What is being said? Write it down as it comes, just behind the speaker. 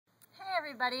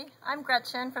everybody, I'm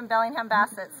Gretchen from Bellingham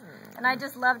Bassets, and I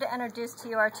just love to introduce to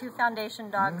you our two foundation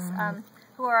dogs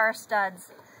who are our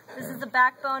studs. This is the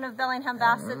backbone of Bellingham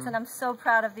Bassets, and I'm so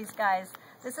proud of these guys.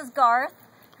 This is Garth,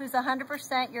 who's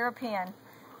 100% European.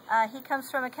 He comes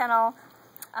from a kennel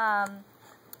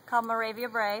called Moravia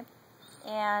Bray,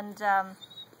 and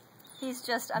he's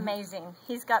just amazing.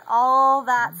 He's got all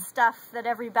that stuff that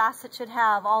every Basset should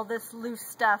have, all this loose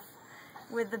stuff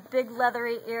with the big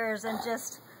leathery ears and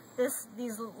just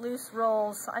these loose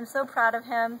rolls. I'm so proud of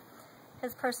him.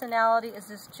 His personality is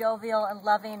just jovial and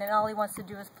loving, and all he wants to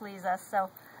do is please us.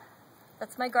 So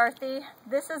that's my Garthy.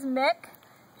 This is Mick,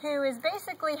 who is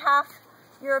basically half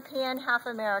European, half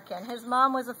American. His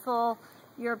mom was a full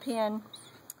European,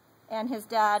 and his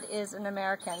dad is an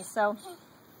American. So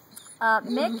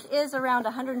Mick is around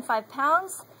 105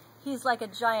 pounds. He's like a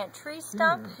giant tree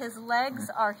stump. His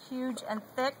legs are huge and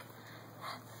thick,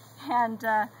 and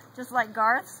just like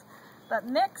Garth's. But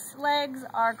Mick's legs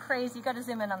are crazy. You got to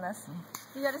zoom in on this.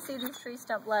 You got to see these tree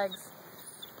stump legs.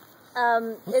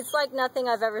 It's like nothing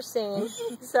I've ever seen.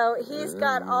 So he's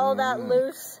got all that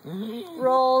loose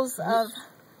rolls of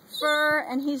fur,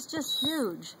 and he's just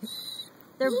huge.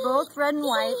 They're both red and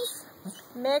white.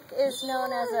 Mick is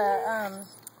known as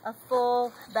a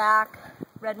full back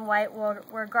red and white,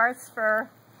 where Garth's fur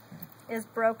is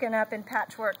broken up in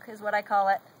patchwork, is what I call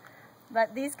it.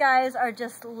 But these guys are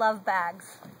just love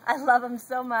bags. I love them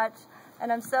so much, and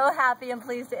I'm so happy and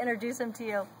pleased to introduce them to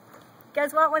you. If you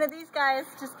guys want one of these guys,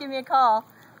 just give me a call.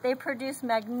 They produce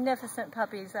magnificent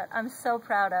puppies that I'm so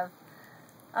proud of.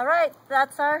 All right,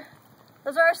 those are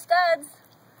our studs.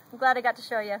 I'm glad I got to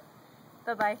show you.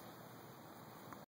 Bye-bye.